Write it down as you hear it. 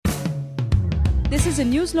This is a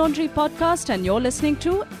News Laundry podcast and you're listening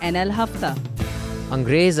to NL Hafta.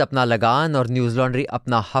 अंग्रेज अपना लगान और न्यूज़ लॉन्ड्री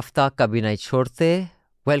अपना हफ्ता कभी नहीं छोड़ते.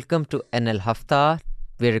 Welcome to NL Hafta.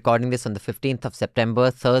 We're recording this on the 15th of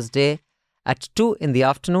September, Thursday at 2 in the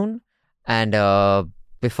afternoon. And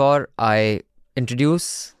before I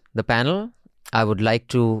introduce the panel, I would like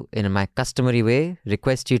to, in my customary way,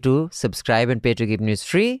 request you to subscribe and pay to keep news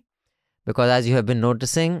free. Because as you have been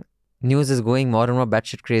noticing, news is going more and more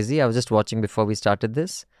batshit crazy. I was just watching before we started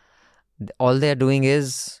this. All they're doing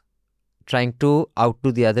is trying to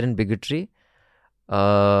outdo the other in bigotry.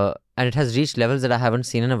 And it has reached levels that I haven't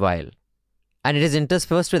seen in a while. And it is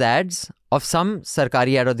interspersed with ads of some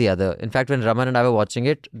Sarkari ad or the other. In fact, when Raman and I were watching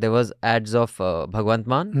it, there was ads of Bhagwant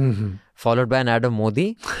Mann, followed by an ad of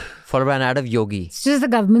Modi, followed by an ad of Yogi. It's just the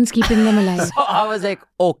government's keeping them alive. So I was like,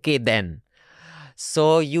 okay then.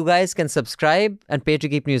 So you guys can subscribe and pay to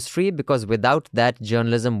keep news free, because without that,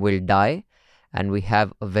 journalism will die. And we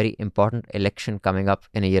have a very important election coming up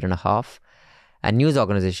in a year and a half. And news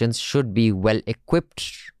organizations should be well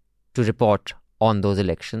equipped to report on those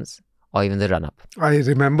elections or even the run-up. I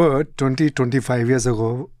remember 25 years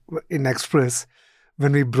ago in Express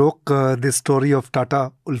when we broke this story of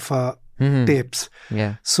Tata Ulfa tapes.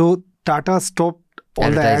 Yeah. So Tata stopped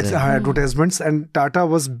all the ads, advertisements, and Tata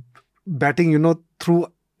was batting, through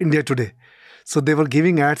India Today. So they were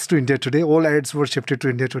giving ads to India Today. All ads were shifted to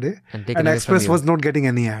India Today. And Express was not getting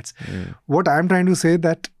any ads. What I'm trying to say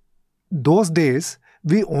that those days,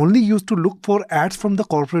 we only used to look for ads from the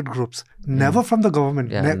corporate groups, never from the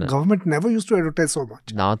government. Government never used to advertise so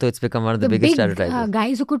much. Now it's become one of the biggest advertisers.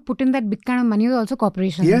 Guys who could put in that big kind of money were also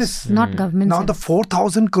corporations. Yes. Not governments. Now the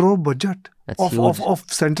 4,000 crore budget of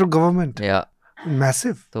central government. Yeah.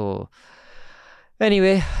 Massive. So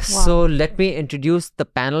anyway, so let me introduce the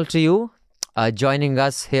panel to you. Joining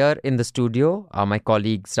us here in the studio are my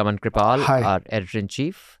colleagues Raman Kripal, our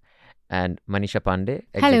editor-in-chief, and Manisha Pandey,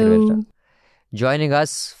 executive editor. Joining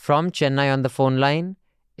us from Chennai on the phone line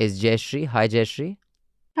is Jayashree. Hi, Jayashree.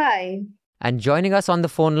 Hi. And joining us on the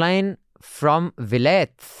phone line from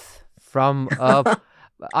Vilayat, from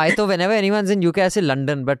I thought whenever anyone's in UK, I say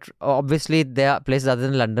London, but obviously there are places other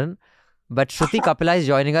than London. But Shruti Kapila is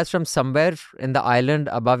joining us from somewhere in the island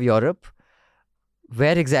above Europe.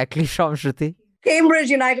 Where exactly from, Shruti? Cambridge,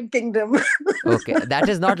 United Kingdom. Okay, that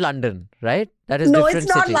is not London, right? That is no, different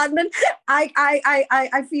it's not city. London.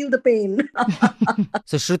 I feel the pain.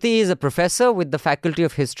 So Shruti is a professor with the Faculty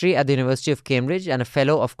of History at the University of Cambridge and a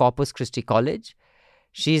fellow of Corpus Christi College.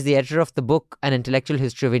 She is the editor of the book An Intellectual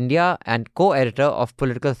History of India and co-editor of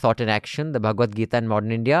Political Thought in Action, the Bhagavad Gita in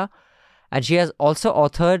Modern India. And she has also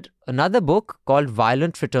authored another book called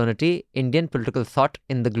Violent Fraternity, Indian Political Thought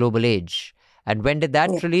in the Global Age. And when did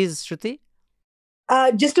that release, Shruti?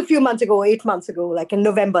 Just a few months ago, 8 months ago, like in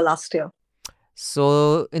November last year.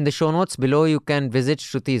 So in the show notes below, you can visit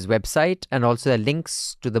Shruti's website and also the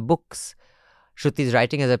links to the books. Shruti's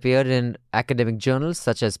writing has appeared in academic journals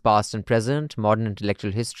such as Past and Present, Modern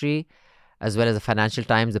Intellectual History, as well as the Financial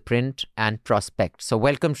Times, The Print, and Prospect. So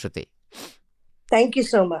welcome, Shruti. Thank you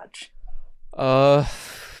so much.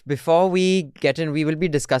 Before we get in, we will be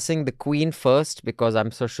discussing the Queen first, because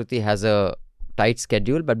I'm sure Shruti has a tight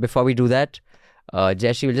schedule. But before we do that,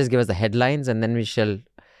 Jayashree will just give us the headlines and then we shall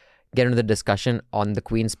get into the discussion on the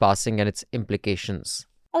Queen's passing and its implications.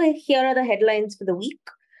 Okay, here are the headlines for the week.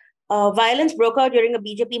 Violence broke out during a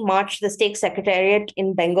BJP march to the state secretariat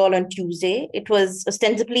in Bengal on Tuesday. It was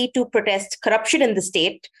ostensibly to protest corruption in the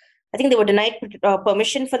state. I think they were denied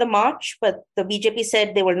permission for the march, but the BJP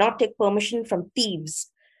said they will not take permission from thieves.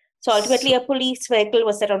 So ultimately, a police vehicle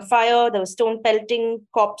was set on fire, there was stone pelting,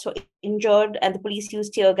 cops were injured, and the police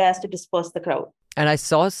used tear gas to disperse the crowd. And I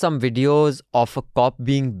saw some videos of a cop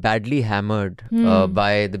being badly hammered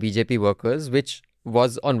by the BJP workers, which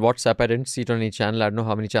was on WhatsApp. I didn't see it on any channel. I don't know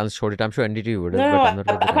how many channels showed it. I'm sure NDTV would have.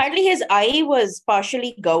 Apparently his eye was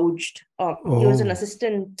partially gouged. He was an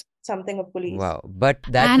assistant something of police. Wow. But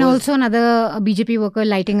that and also another BJP worker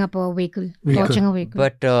lighting up a vehicle, torching a vehicle.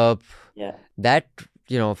 But that,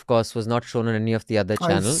 of course, was not shown on any of the other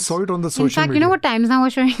channels. I saw it on the social media. In fact, you know what Times Now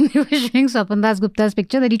was showing? They were showing Swapan Das Gupta's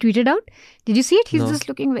picture that he tweeted out. Did you see it? He's just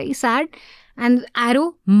looking very sad. And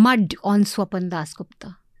arrow, mud on Swapan Das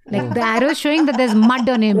Gupta. Like the arrow is showing that there's mud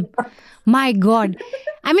on him. My God.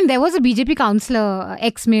 I mean, there was a BJP councillor,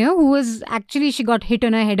 ex-mayor, who was actually, she got hit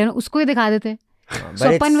on her head. And usko hi dikha dete.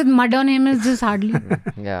 Swapan with mud on him is just hardly.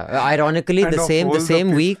 Yeah. Ironically, the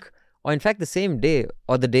same week, or in fact the same day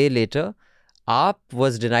or the day later, AAP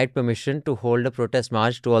was denied permission to hold a protest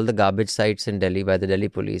march to all the garbage sites in Delhi by the Delhi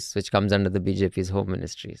police, which comes under the BJP's home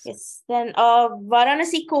ministries. Yes. Then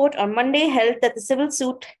Varanasi court on Monday held that the civil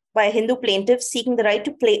suit by a Hindu plaintiff seeking the right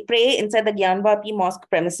to pray inside the Gyanvapi mosque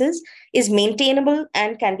premises is maintainable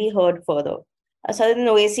and can be heard further. Southern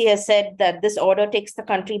Owaisi has said that this order takes the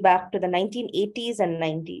country back to the 1980s and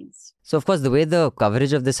 90s. So, of course, the way the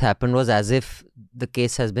coverage of this happened was as if the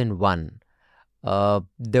case has been won.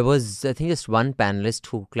 There was, I think, just one panelist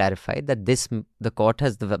who clarified that the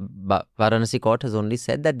Varanasi court has only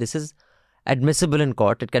said that this is admissible in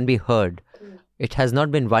court, it can be heard. It has not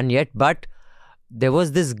been won yet, but there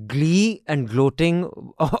was this glee and gloating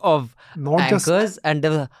of anchors and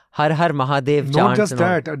the Har Har Mahadev chants. Not just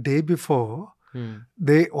that, a day before, a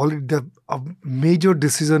major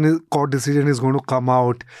court decision is going to come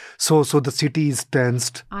out. So the city is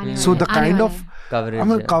tensed. So the kind of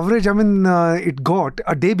coverage, it got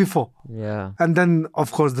a day before. Yeah. And then,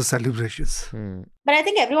 of course, the celebrations. But I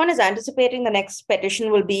think everyone is anticipating the next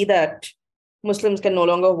petition will be that Muslims can no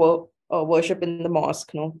longer worship in the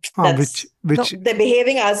mosque. No, which they're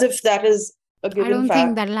behaving as if that is a given fact. I don't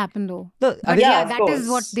think that'll happen though. No, but that is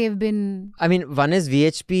what they've been. I mean, one is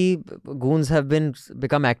VHP goons have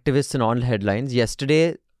become activists in all headlines.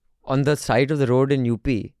 Yesterday, on the side of the road in UP,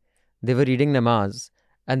 they were reading namaz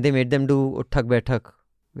and they made them do uthak baithak,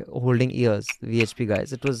 holding ears. VHP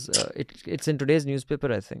guys. It was it's in today's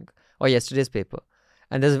newspaper, I think, or yesterday's paper.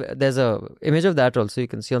 And there's a image of that also you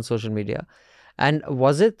can see on social media. And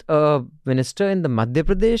was it a minister in the Madhya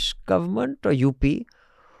Pradesh government or UP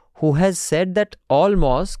who has said that all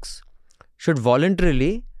mosques should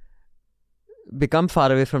voluntarily become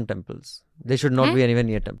far away from temples? They should not be anywhere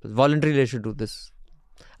near temples. Voluntarily they should do this.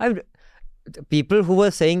 People who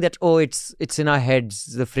were saying that, it's in our heads,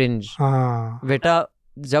 the fringe. Beta,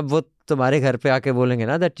 jab wo tumhare ghar pe aake bolenge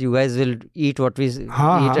na that you guys will eat what we eat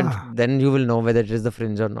and then you will know whether it is the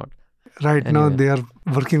fringe or not. Right now they are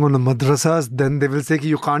working on the madrasas. Then they will say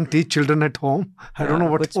you can't teach children at home. I don't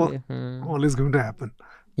know what all is going to happen.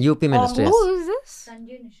 UP minister. Who is this?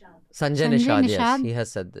 Sanjay Nishad, yes. He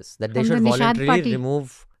has said this. That they should voluntarily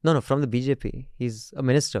remove... No, from the BJP. He's a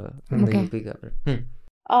minister in the UP government.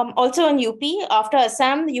 Also in UP, after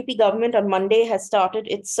Assam, the UP government on Monday has started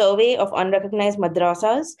its survey of unrecognized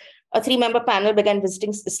madrasas. A 3-member panel began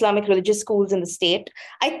visiting Islamic religious schools in the state.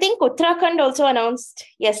 I think Uttarakhand also announced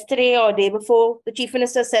yesterday or day before, the chief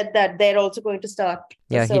minister said that they're also going to start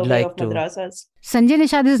the survey of madrasas. Sanjay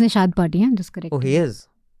Nishad is Nishad party, just correct. Oh, he is?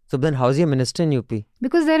 So then how's he a minister in UP?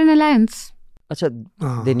 Because they're in alliance.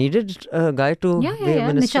 Achha, they needed a guy to be a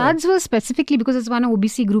minister? Nishad's was specifically because it's one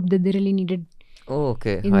OBC group that they really needed. Oh,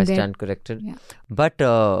 okay. I stand corrected. Yeah. But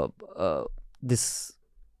this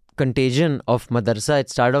contagion of madrasa, it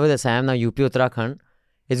started off with Assam, now UP, Uttarakhand.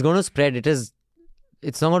 It's going to spread. It's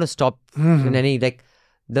not going to stop in any,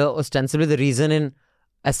 ostensibly the reason in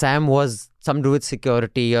Assam was something to do with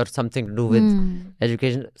security or something to do with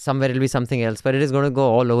education. Somewhere it'll be something else, but it is going to go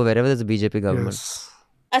all over wherever there's a BJP government. Yes.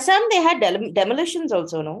 Assam, they had demolitions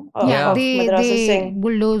also, no? They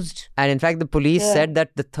bulldozed. And in fact, the police said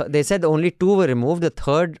that they said only 2 were removed. The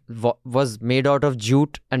third was made out of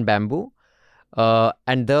jute and bamboo.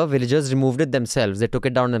 And the villagers removed it themselves. They took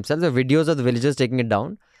it down themselves. There were videos of the villagers taking it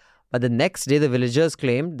down. But the next day, the villagers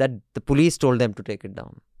claimed that the police told them to take it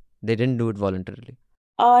down. They didn't do it voluntarily.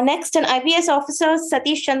 Next, an IPS officer,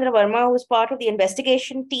 Satish Chandra Verma, who was part of the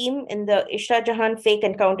investigation team in the Ishra Jahan fake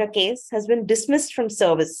encounter case, has been dismissed from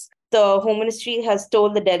service. The Home Ministry has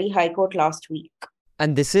told the Delhi High Court last week.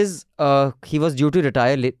 And this is, he was due to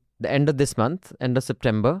retire the end of this month, end of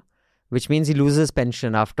September, which means he loses his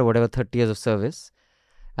pension after 30 years of service.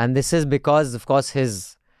 And this is because, of course,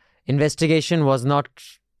 his investigation was not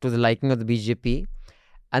to the liking of the BJP.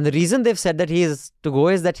 And the reason they've said that he is to go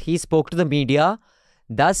is that he spoke to the media,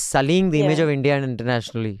 thus sullying the image of India and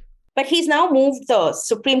internationally. But he's now moved the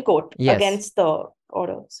Supreme Court against the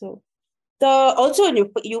order. So, also in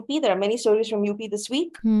UP, there are many stories from UP this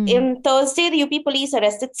week. In Thursday, the UP police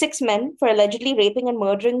arrested 6 men for allegedly raping and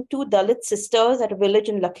murdering 2 Dalit sisters at a village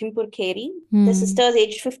in Lakhimpur Kheri. The sisters,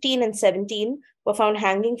 aged 15 and 17, were found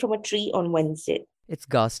hanging from a tree on Wednesday. It's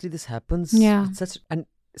ghastly. This happens. Yeah. And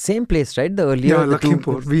same place, right? The earlier. Yeah,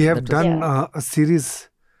 Lakhimpur. We have done a series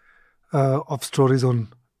of stories on.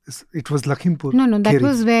 It was Lakhimpur. No, that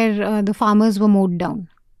was where the farmers were mowed down.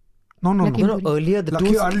 No. Earlier,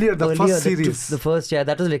 the first series. The first,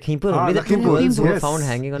 that was Lakhimpur. Only the 2 girls who were found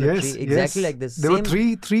hanging on a tree. Exactly like this. There were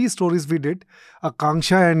three stories we did.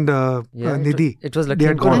 Akanksha and Nidhi. It was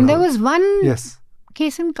Lakhimpur. And there was one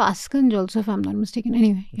case in Kasganj also, if I'm not mistaken.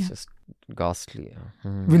 Anyway. It's just ghastly.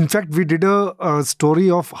 In fact, we did a story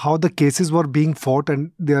of how the cases were being fought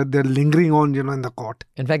and they're lingering on, in the court.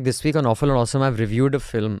 In fact, this week on Awful and Awesome, I've reviewed a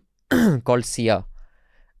film called Sia,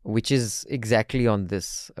 which is exactly on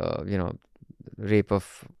this, rape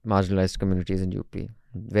of marginalized communities in UP.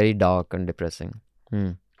 Very dark and depressing.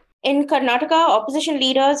 In Karnataka, opposition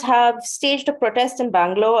leaders have staged a protest in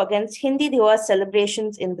Bangalore against Hindi Divas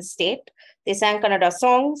celebrations in the state. They sang Kannada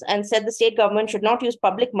songs and said the state government should not use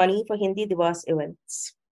public money for Hindi Divas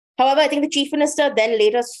events. However, I think the chief minister then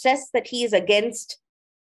later stressed that he and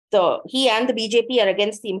the BJP are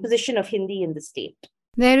against the imposition of Hindi in the state.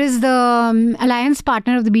 There is the alliance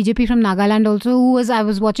partner of the BJP from Nagaland also, I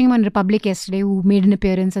was watching him on Republic yesterday, who made an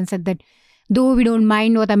appearance and said that though we don't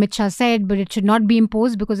mind what Amit Shah said, but it should not be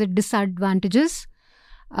imposed because it disadvantages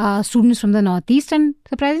students from the Northeast. And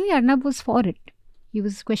surprisingly, Arnab was for it. He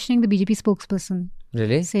was questioning the BJP spokesperson.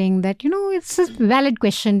 Really? Saying that, it's a valid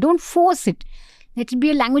question. Don't force it. Let it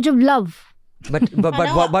be a language of love. But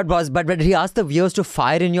he asked the viewers to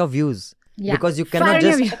fire in your views. Yeah. Because you cannot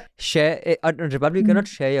just share, Republic, you cannot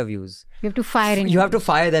share your views. You have to fire in. You have to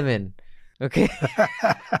fire them in. Okay.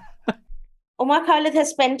 Omar Khalid has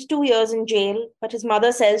spent 2 years in jail, but his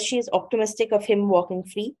mother says she is optimistic of him walking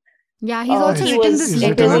free. Yeah, he's also he written was this in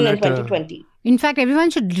letter. prison in 2020. In fact,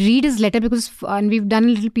 everyone should read his letter because, and we've done a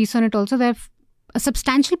little piece on it also, that a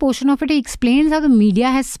substantial portion of it, he explains how the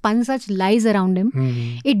media has spun such lies around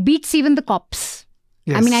him. It beats even the cops.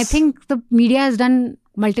 Yes. I mean, I think the media has done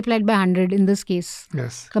multiplied by 100 in this case.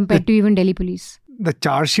 Yes. Compared to even Delhi police. The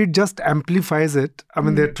charge sheet just amplifies it. I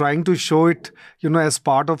mean, they're trying to show it, as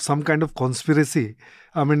part of some kind of conspiracy.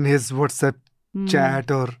 I mean, his WhatsApp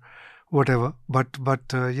chat or whatever. But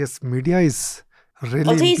yes, media is really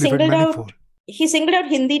Also, he singled manifold. out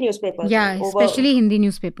Hindi newspapers. Yeah, especially Hindi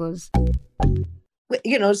newspapers.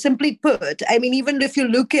 Simply put, I mean, even if you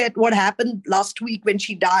look at what happened last week when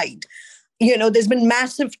she died, there's been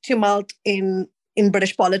massive tumult in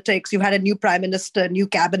British politics. You've had a new prime minister, new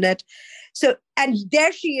cabinet. So, and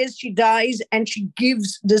there she is, she dies, and she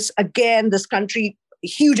gives this country a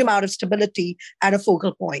huge amount of stability at a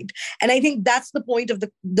focal point. And I think that's the point of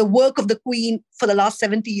the work of the Queen for the last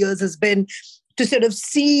 70 years has been to sort of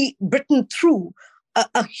see Britain through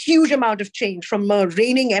a huge amount of change from a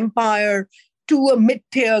reigning empire to a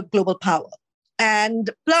mid-tier global power. And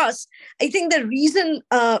plus, I think the reason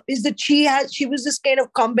is that she was this kind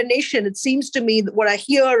of combination. It seems to me that what I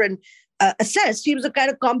hear and assess, she was a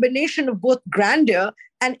kind of combination of both grandeur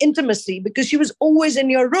and intimacy, because she was always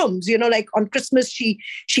in your rooms. Like on Christmas, she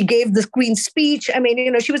gave the Queen's speech. I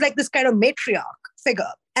mean, she was like this kind of matriarch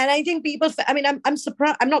figure. And I think people, I'm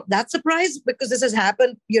surprised. I'm not that surprised because this has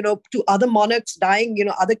happened, to other monarchs dying,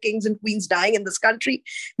 other kings and queens dying in this country.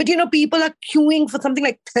 But, people are queuing for something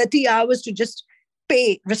like 30 hours to just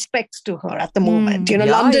pay respects to her at the moment.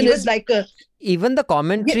 London is like a... Even the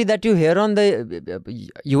commentary that you hear on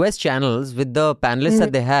the US channels with the panelists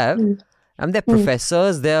that they have, and they're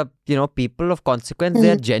professors, they're, people of consequence,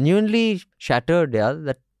 they're genuinely shattered,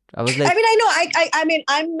 that I was like... I mean,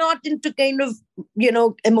 I'm not into kind of,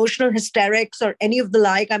 emotional hysterics or any of the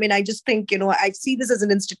like. I mean, I just think, I see this as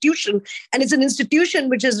an institution, and it's an institution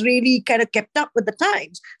which has really kind of kept up with the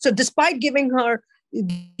times. So despite giving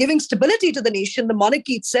stability to the nation, the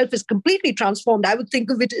monarchy itself is completely transformed. I would think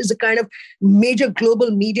of it as a kind of major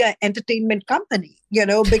global media entertainment company,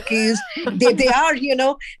 because they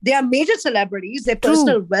are major celebrities. Their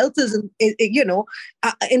personal wealth is,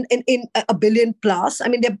 in a billion plus. I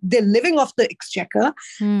mean, they're living off the exchequer.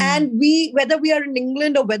 And whether we are in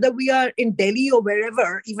England or whether we are in Delhi or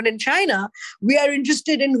wherever, even in China, we are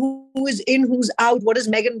interested in who is in, who's out, what is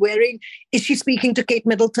Meghan wearing, is she speaking to Kate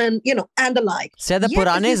Middleton, and the like. The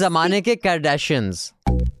purane zamane ke Kardashians.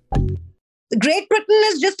 Great Britain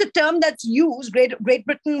is just a term that's used. Great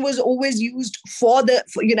Britain was always used for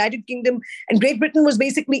United Kingdom, and Great Britain was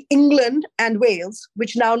basically England and Wales,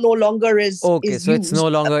 which now no longer is. Okay, so it's no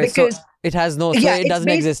longer because it has no. So it doesn't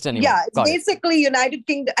exist anymore. Yeah, it's basically United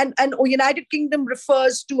Kingdom, and United Kingdom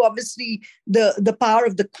refers to obviously the power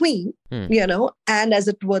of the Queen, and as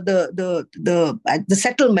it were the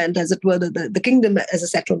settlement, as it were the kingdom as a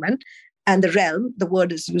settlement. And the realm, the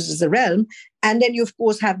word is used as a realm. And then you, of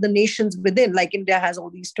course, have the nations within, like India has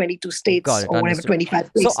all these 22 states or whatever, 25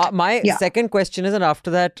 states. So my second question is, and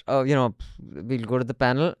after that, we'll go to the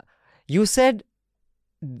panel. You said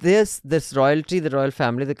this royalty, the royal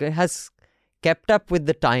family, has kept up with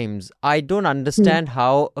the times. I don't understand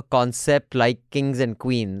how a concept like kings and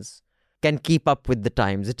queens can keep up with the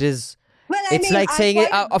times. It is, like saying,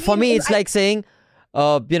 for me, it's like saying,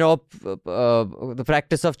 the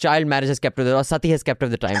practice of child marriage has kept with it, or sati has kept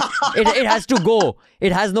with the time. It has to go.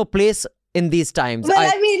 It has no place in these times? Well,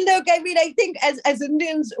 I think as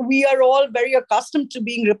Indians, we are all very accustomed to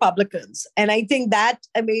being Republicans. And I think that,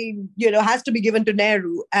 has to be given to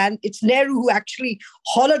Nehru. And it's Nehru who actually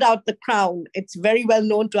hollowed out the crown. It's very well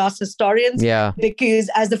known to us historians. Yeah. Because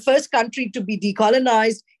as the first country to be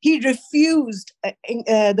decolonized, he refused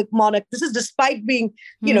the monarch. This is despite being,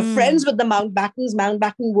 friends with the Mountbattens.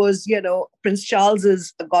 Mountbatten was, Prince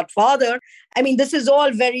Charles's godfather. I mean, this is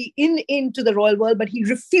all very into the royal world, but he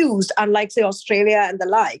refused, unlike, say, Australia and the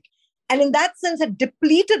like. And in that sense, it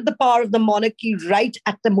depleted the power of the monarchy right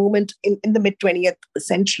at the moment in the mid-20th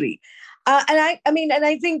century. And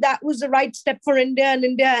I think that was the right step for India. And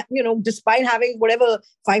India, despite having whatever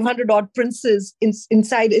 500 odd princes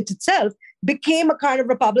inside it itself, became a kind of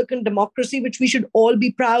republican democracy, which we should all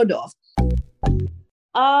be proud of.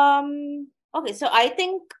 Okay, so I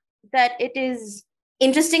think that it is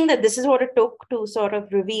interesting that this is what it took to sort of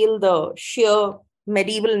reveal the sheer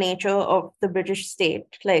medieval nature of the British state.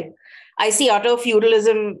 Like, I see utter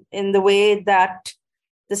feudalism in the way that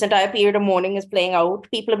this entire period of mourning is playing out.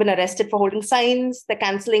 People have been arrested for holding signs. They're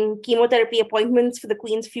cancelling chemotherapy appointments for the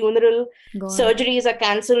Queen's funeral. Surgeries are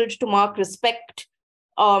cancelled to mark respect.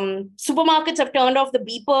 Supermarkets have turned off the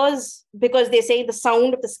beepers because they say the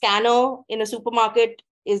sound of the scanner in a supermarket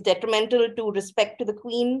is detrimental to respect to the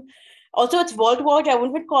Queen. Also, it's wall-to-wall. I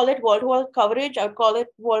wouldn't call it wall-to-wall coverage. I would call it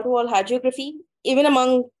wall-to-wall hagiography. Even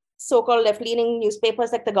among so-called left-leaning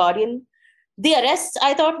newspapers like The Guardian. The arrests,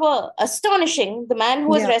 I thought, were astonishing. The man who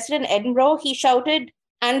was arrested in Edinburgh, he shouted,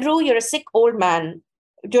 "Andrew, you're a sick old man."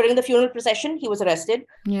 During the funeral procession, he was arrested.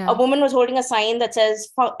 Yeah. A woman was holding a sign that says,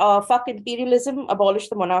 fuck imperialism, abolish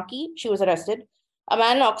the monarchy. She was arrested. A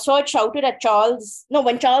man in Oxford shouted at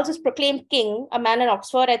when Charles was proclaimed king, a man in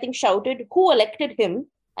Oxford, I think, shouted, "Who elected him?"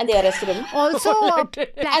 And they arrested him. Also, and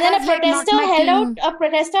then a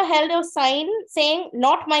protester held a sign saying,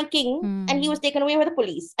 "Not my king," and he was taken away by the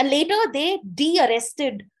police. And later, they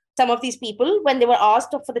de-arrested some of these people when they were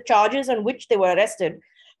asked for the charges on which they were arrested.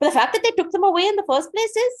 But the fact that they took them away in the first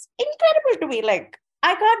place is incredible to me. Like,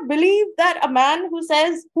 I can't believe that a man who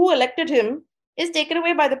says who elected him is taken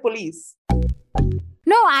away by the police.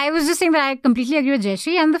 No, I was just saying that I completely agree with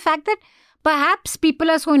Jayashree, and the fact that perhaps people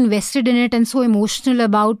are so invested in it and so emotional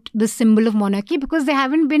about the symbol of monarchy because they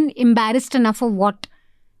haven't been embarrassed enough of what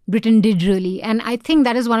Britain did really. And I think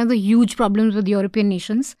that is one of the huge problems with European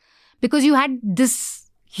nations, because you had this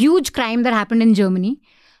huge crime that happened in Germany.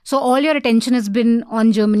 So all your attention has been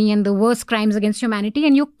on Germany and the worst crimes against humanity,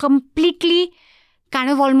 and you completely kind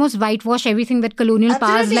of almost whitewash everything that colonial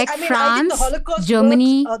powers like France,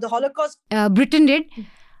 Germany, Britain did.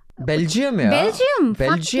 Belgium in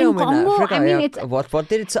Congo. Africa. I mean, it's, what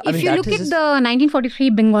did it? If you look at the 1943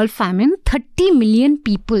 Bengal famine, 30 million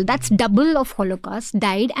people, that's double of Holocaust,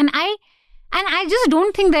 died. And I just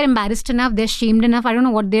don't think they're embarrassed enough. They're shamed enough. I don't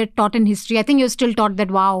know what they're taught in history. I think you're still taught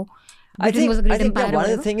that, wow, Britain was a great empire.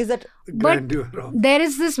 One of the things is that... But there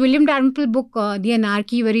is this William Dalrymple book, The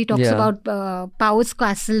Anarchy, where he talks about Powis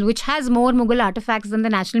Castle, which has more Mughal artifacts than the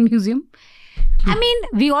National Museum. I mean,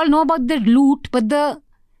 we all know about the loot, but the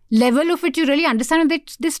level of it you really understand,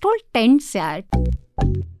 they stole tents.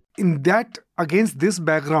 In that, against this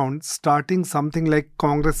background, starting something like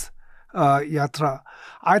Congress Yatra,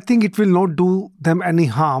 I think it will not do them any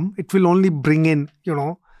harm. It will only bring in, it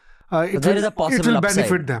will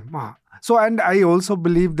benefit them. So, and I also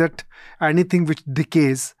believe that anything which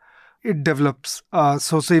decays, it develops.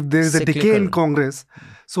 So if there is a decay in Congress,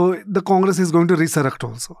 so the Congress is going to resurrect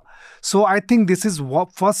also. So I think this is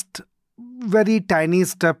first very tiny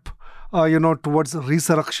step, towards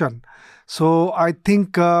resurrection. So I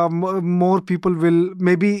think more people will,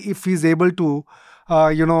 maybe if he's able to,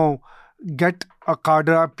 get a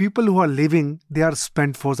cadre, people who are living, they are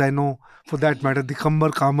spent force. I know, for that matter, the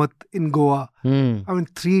Khambar Kamath in Goa. I mean,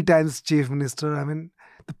 3 times chief minister. I mean,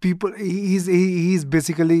 the people, he's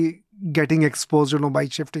basically getting exposed, by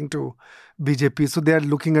shifting to BJP. So they are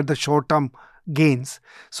looking at the short-term gains.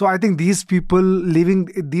 So I think these people leaving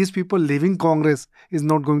Congress is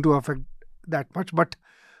not going to affect that much. But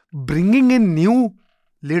bringing in new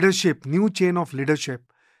leadership, new chain of leadership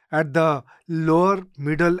at the lower,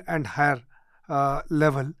 middle and higher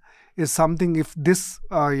level is something if this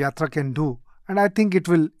Yatra can do. And I think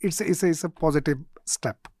it's a positive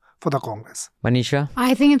step for the Congress. Manisha?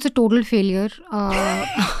 I think it's a total failure.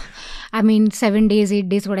 I mean, 7 days, 8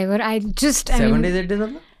 days, whatever. 7 days, 8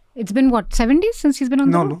 days? It's been what, 7 days since he's been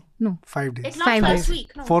on the road? No. 5 days. It's not 5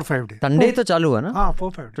 week. No. 4-5 days. Sunday to chalu hai na?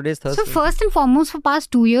 4-5 days. Today's Thursday. So first and foremost, for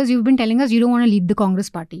past 2 years, you've been telling us you don't want to lead the Congress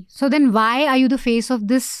party. So then why are you the face of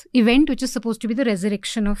this event, which is supposed to be the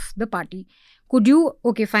resurrection of the party? Could you,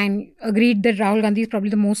 okay, fine, agreed that Rahul Gandhi is probably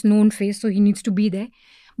the most known face, so he needs to be there.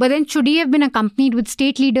 But then should he have been accompanied with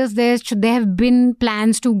state leaders there? Should there have been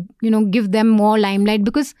plans to, give them more limelight?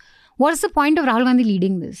 Because what's the point of Rahul Gandhi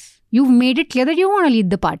leading this? You've made it clear that you want to lead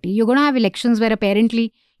the party. You're going to have elections where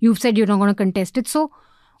apparently you've said you're not going to contest it. So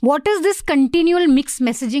what is this continual mixed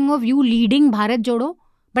messaging of you leading Bharat Jodo,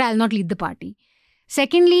 but I'll not lead the party?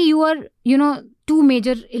 Secondly, you are, 2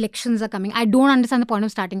 major elections are coming. I don't understand the point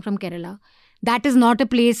of starting from Kerala. That is not a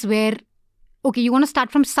place where, okay, you want to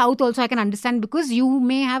start from South also, I can understand, because you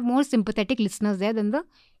may have more sympathetic listeners there than the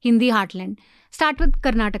Hindi heartland. Start with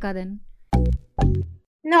Karnataka then.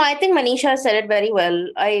 No, I think Manisha said it very well.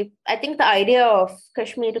 I think the idea of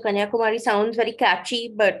Kashmir to Kanyakumari sounds very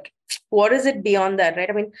catchy, but what is it beyond that,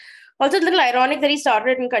 right? I mean, also it's a little ironic that he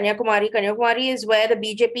started in Kanyakumari. Kanyakumari is where the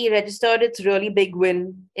BJP registered its really big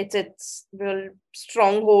win. It's its real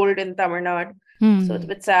stronghold in Tamil Nadu. So it's a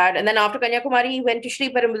bit sad. And then after Kanyakumari, he went to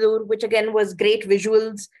Sriperumbudur, which again was great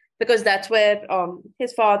visuals because that's where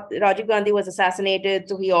his father, Rajiv Gandhi, was assassinated.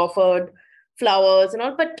 So he offered flowers and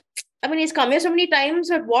all. But I mean, he's come here so many times,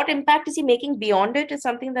 but what impact is he making beyond it is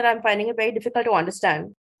something that I'm finding it very difficult to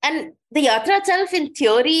understand. And the yatra itself, in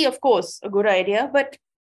theory, of course, a good idea. But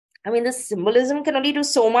I mean, the symbolism can only do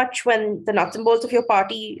so much when the nuts and bolts of your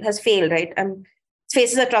party has failed, right? And it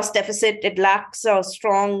faces a trust deficit. It lacks a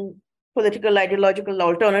strong political, ideological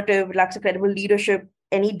alternative. It lacks a credible leadership,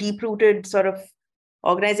 any deep-rooted sort of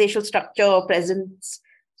organizational structure or presence.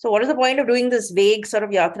 So what is the point of doing this vague sort of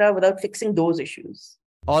yatra without fixing those issues?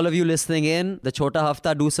 All of you listening in, the Chota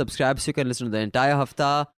Hafta, do subscribe so you can listen to the entire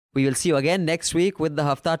Hafta. We will see you again next week with the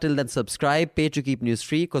Hafta. Till then, subscribe, pay to keep news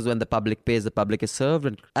free, because when the public pays, the public is served.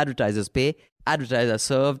 When advertisers pay, advertisers are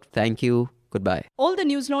served. Thank you. Goodbye. All the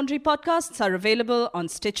News Laundry podcasts are available on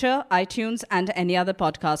Stitcher, iTunes, and any other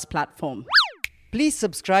podcast platform. Please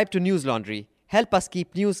subscribe to News Laundry. Help us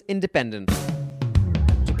keep news independent.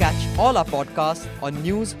 To catch all our podcasts on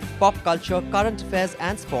news, pop culture, current affairs,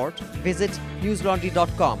 and sport, visit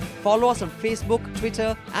newslaundry.com. Follow us on Facebook,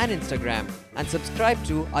 Twitter, and Instagram, and subscribe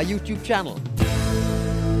to our YouTube channel.